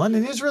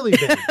 London is really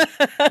big,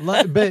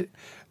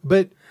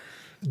 but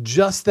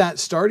just that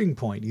starting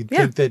point, you'd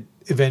think that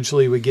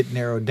eventually would get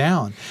narrowed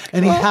down.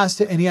 And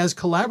he has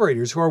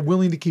collaborators who are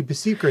willing to keep a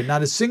secret.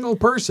 Not a single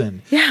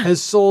person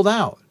has sold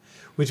out,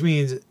 which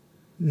means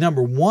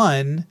number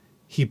one,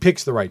 he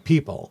picks the right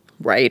people,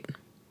 right?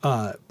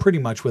 Pretty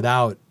much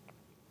without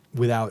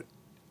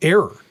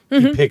error.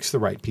 He picks the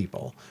right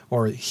people,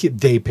 or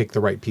they pick the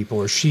right people,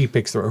 or she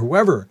picks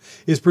whoever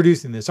is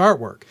producing this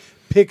artwork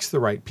picks the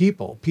right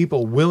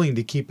people willing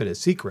to keep it a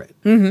secret.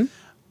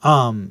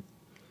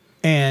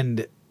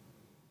 And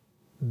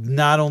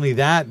not only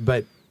that,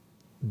 but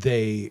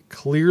they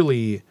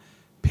clearly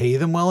pay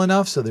them well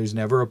enough. So there's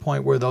never a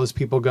point where those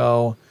people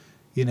go,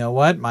 you know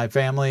what, my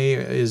family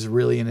is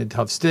really in a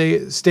tough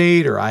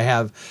state, or I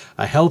have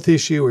a health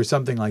issue or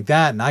something like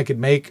that, and I could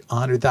make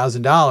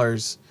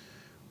 $100,000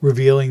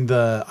 revealing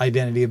the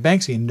identity of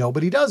Banksy, and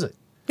nobody does it.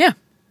 Yeah.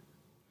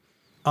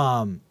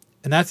 And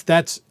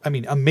that's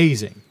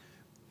amazing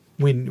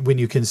when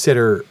you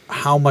consider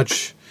how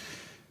much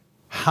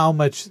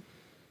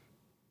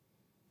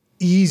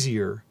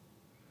easier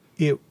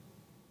it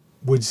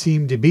would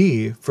seem to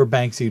be for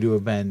Banksy to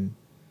have been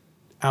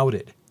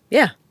outed.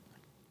 Yeah.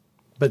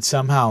 But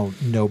somehow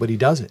nobody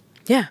does it.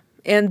 Yeah.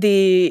 And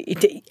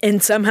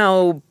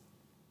somehow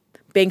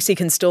Banksy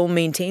can still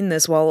maintain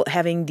this while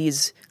having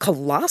these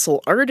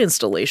colossal art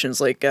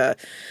installations. Like,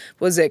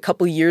 was it a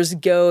couple years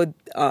ago?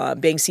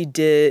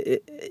 Banksy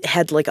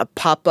had like a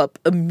pop-up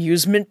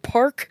amusement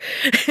park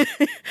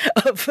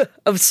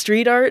of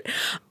street art.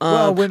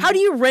 How do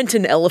you rent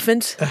an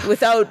elephant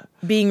without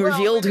being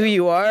revealed who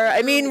you are?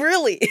 I mean,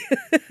 really?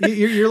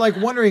 You're like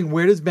wondering,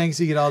 where does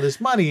Banksy get all this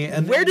money?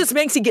 And where does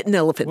Banksy get an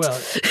elephant?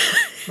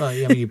 Well,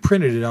 he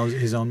printed it on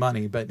his own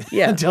money, but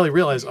until he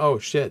realized, oh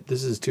shit,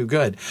 this is too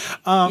good.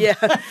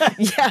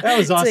 That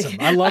was awesome.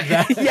 I love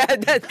that.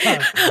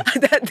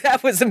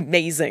 That was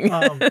amazing.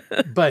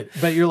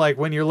 But you're like,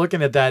 when you're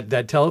looking at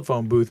that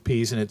telephone booth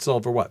piece and it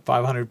sold for what,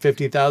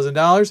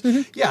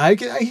 $550,000? Yeah,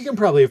 he can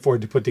probably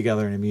afford to put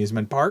together an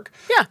amusement park.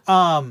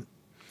 Yeah.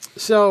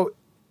 So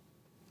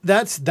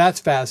that's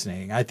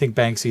fascinating. I think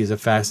Banksy is a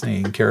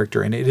fascinating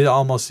character, and it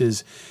almost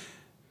is.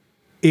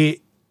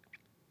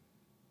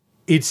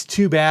 It's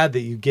too bad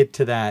that you get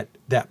to that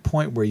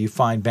point where you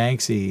find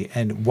Banksy,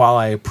 and while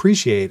I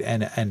appreciate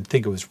and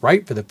think it was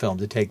right for the film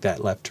to take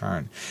that left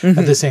turn,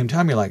 at the same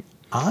time you're like,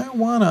 I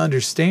want to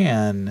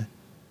understand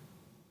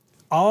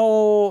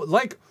how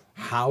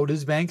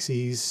does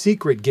Banksy's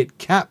secret get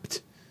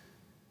kept?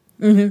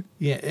 Yeah,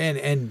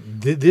 and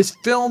this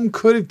film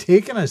could have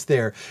taken us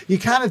there. You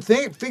kind of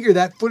figure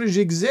that footage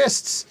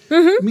exists.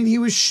 I mean, he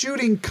was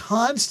shooting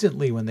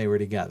constantly when they were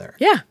together.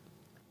 Yeah.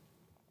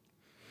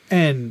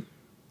 And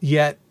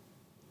yet,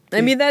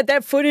 I mean,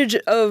 that footage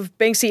of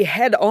Banksy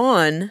head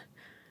on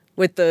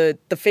with the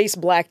face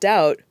blacked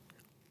out,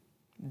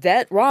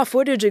 that raw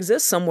footage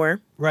exists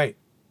somewhere. Right.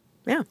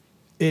 Yeah.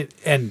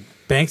 And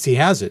Banksy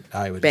has it,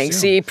 I would assume.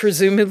 Banksy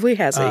presumably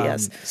has it,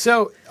 yes.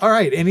 So, all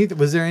right.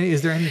 Is there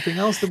anything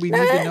else that we need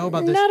to know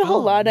about this Not film? a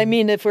whole lot. I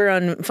mean, if we're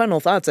on final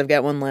thoughts, I've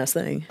got one last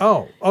thing.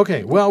 Oh,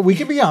 okay. Well, we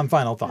can be on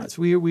final thoughts.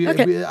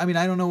 Okay. I mean,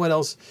 I don't know what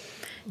else,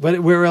 but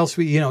where else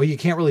you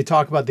can't really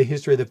talk about the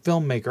history of the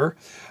filmmaker.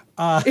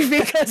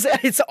 Because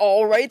it's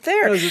all right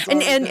there.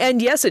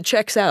 And yes, it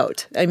checks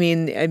out. I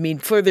mean,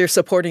 further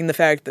supporting the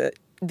fact that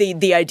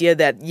the idea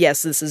that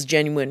yes, this is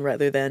genuine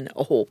rather than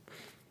a whole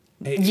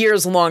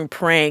years-long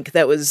prank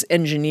that was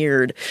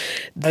engineered.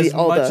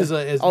 All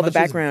the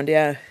background,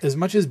 yeah. As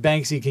much as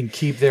Banksy can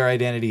keep their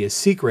identity a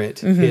secret,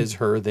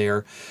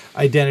 their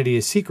identity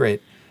a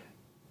secret,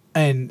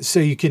 and so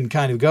you can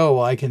kind of go,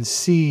 well, I can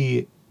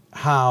see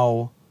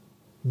how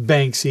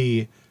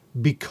Banksy,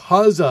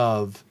 because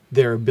of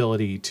their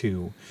ability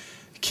to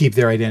keep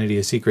their identity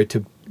a secret,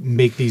 to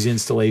make these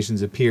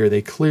installations appear,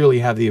 they clearly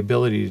have the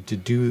ability to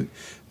do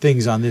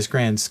things on this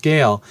grand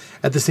scale.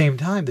 At the same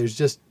time, there's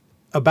just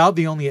about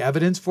the only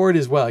evidence for it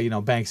is, well,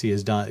 Banksy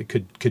has done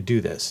could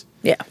do this.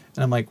 Yeah.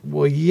 And I'm like,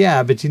 well,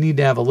 yeah, but you need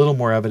to have a little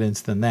more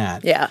evidence than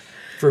that. Yeah.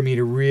 For me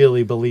to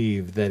really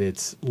believe that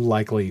it's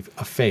likely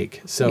a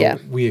fake. So Yeah.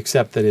 we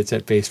accept that it's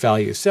at face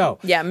value. So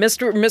Yeah,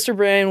 Mr.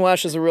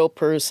 Brainwash is a real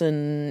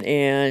person,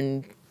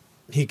 and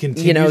he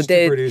continues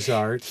to produce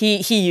art.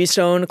 He used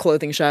to own a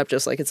clothing shop,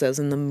 just like it says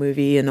in the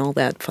movie, and all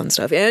that fun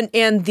stuff. And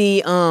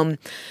the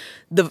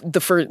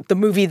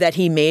movie that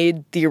he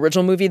made, the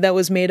original movie that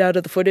was made out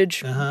of the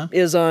footage,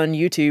 is on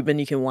YouTube, and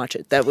you can watch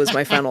it. That was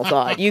my final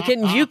thought. You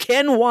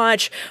can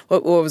watch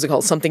what was it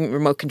called? Something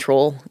Remote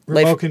Control.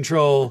 Remote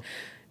Control.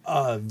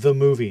 The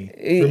movie.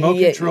 Remote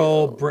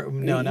Control.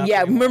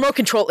 Remote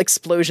Control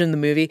Explosion, the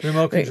movie.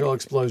 Remote Control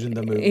Explosion,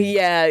 the movie.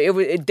 Yeah,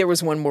 there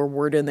was one more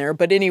word in there,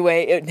 but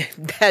anyway,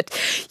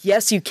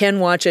 yes, you can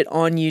watch it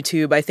on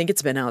YouTube. I think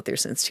it's been out there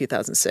since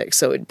 2006,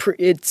 so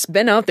it's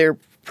been out there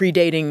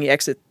predating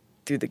Exit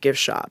Through the Gift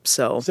Shop.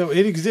 So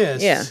it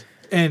exists. Yeah,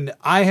 and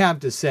I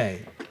have to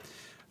say,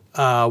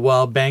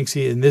 well,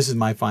 Banksy, and this is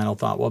my final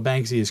thought. Well,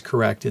 Banksy is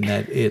correct in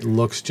that it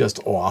looks just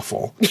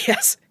awful.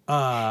 Yes.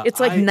 It's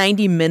like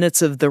 90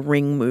 minutes of the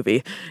Ring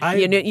movie.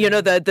 You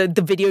know the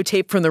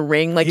videotape from the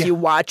Ring. Like you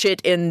watch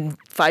it, and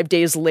 5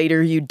 days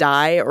later you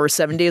die, or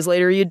 7 days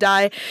later you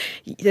die.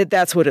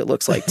 That's what it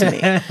looks like to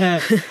me.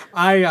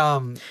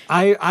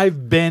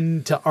 I've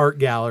been to art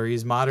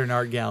galleries, modern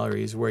art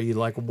galleries, where you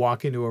like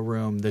walk into a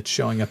room that's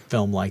showing a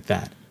film like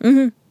that.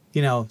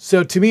 Mm-hmm.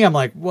 So to me, I'm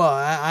like, well,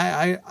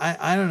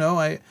 I don't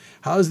know.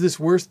 How is this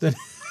worse than?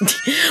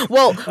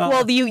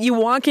 Well, you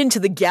walk into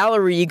the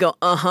gallery, you go,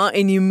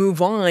 and you move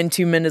on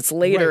 2 minutes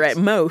later at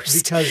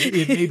most. Because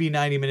it may be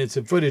 90 minutes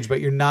of footage, but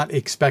you're not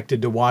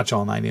expected to watch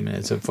all 90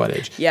 minutes of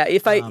footage. Yeah,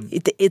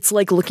 it's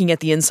like looking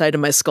at the inside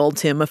of my skull,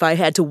 Tim. If I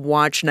had to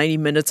watch 90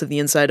 minutes of the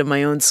inside of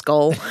my own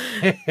skull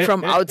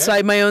from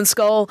outside my own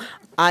skull,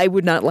 I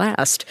would not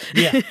last.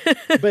 Yeah,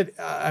 but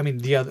I mean,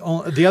 the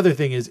other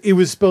thing is, it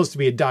was supposed to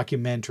be a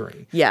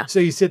documentary. Yeah. So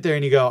you sit there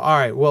and you go, all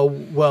right,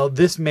 well,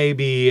 this may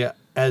be,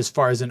 as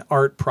far as an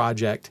art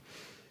project,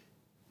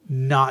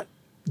 not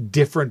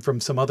different from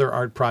some other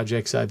art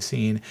projects I've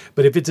seen.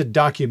 But if it's a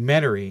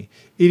documentary,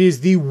 it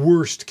is the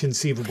worst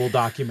conceivable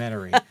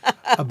documentary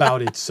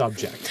about its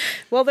subject.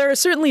 Well, there are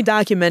certainly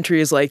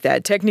documentaries like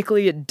that.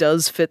 Technically, it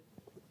does fit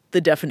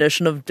the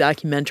definition of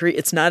documentary.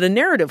 It's not a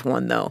narrative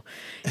one, though.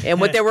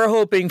 And what they were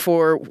hoping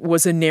for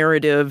was a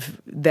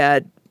narrative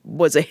that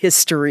was a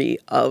history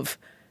of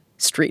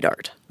street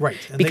art. Right.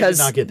 And because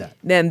they did not get that.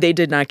 Then they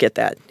did not get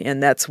that.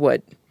 And that's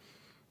what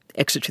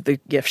Exit to the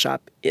Gift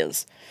Shop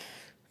is.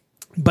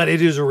 But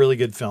it is a really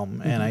good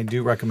film, and I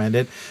do recommend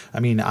it. I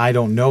mean, I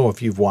don't know if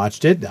you've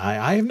watched it.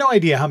 I have no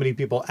idea how many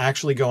people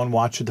actually go and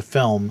watch the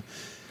film.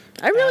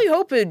 I really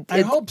hope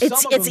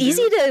it's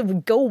easy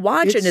to go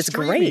watch, and it's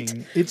great.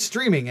 It's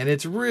streaming, and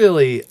it's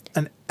really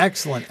an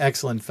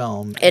excellent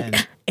film.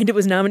 And it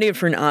was nominated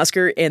for an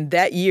Oscar, and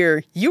that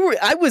year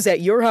I was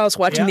at your house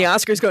watching the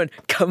Oscars going,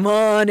 come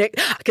on,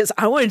 because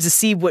I wanted to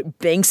see what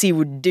Banksy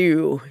would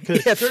do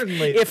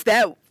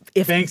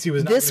if Banksy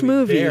was not this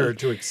movie there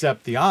to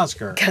accept the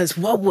Oscar. Because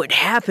what would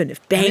happen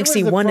if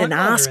Banksy won an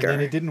Oscar? And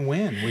then it didn't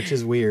win, which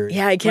is weird.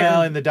 Yeah, I can't.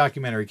 Well, in the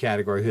documentary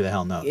category, who the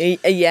hell knows?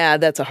 Yeah,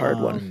 that's a hard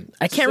one.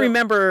 I can't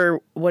remember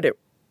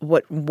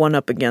what won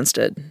up against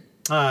it.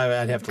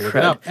 I'd have to look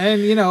it up.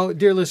 And,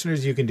 dear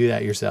listeners, you can do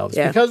that yourselves.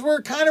 Yeah. Because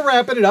we're kind of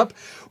wrapping it up.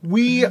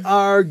 We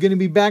are going to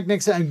be back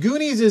next time.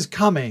 Goonies is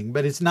coming,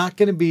 but it's not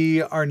going to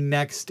be our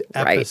next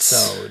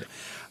episode. Right.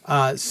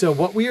 So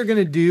what we are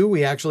going to do,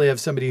 we actually have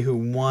somebody who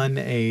won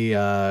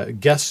a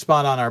guest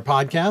spot on our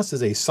podcast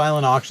as a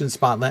silent auction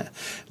spot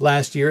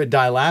last year at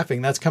Die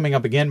Laughing. That's coming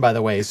up again, by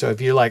the way. So if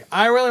you're like,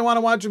 I really want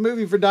to watch a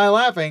movie for Die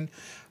Laughing,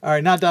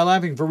 or not Die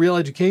Laughing, for Real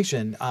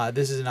Education,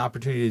 this is an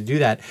opportunity to do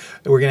that.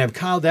 We're going to have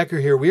Kyle Decker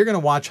here. We are going to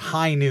watch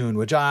High Noon,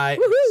 which I'm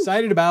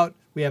excited about.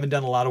 We haven't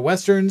done a lot of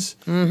Westerns.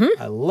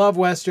 Mm-hmm. I love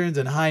Westerns,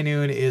 and High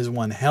Noon is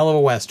one hell of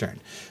a Western.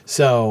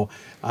 So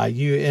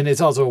and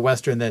it's also a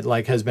Western that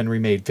has been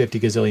remade 50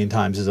 gazillion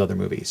times as other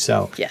movies.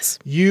 So yes,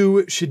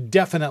 you should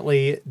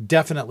definitely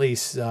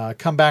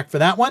come back for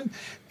that one.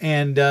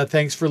 And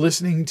thanks for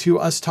listening to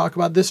us talk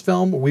about this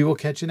film. We will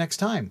catch you next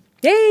time.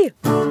 Yay!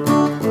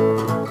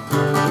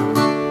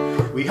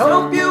 We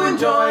hope you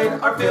enjoyed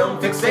our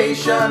film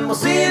fixation. We'll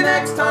see you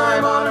next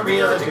time on A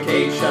Real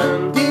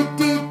Education.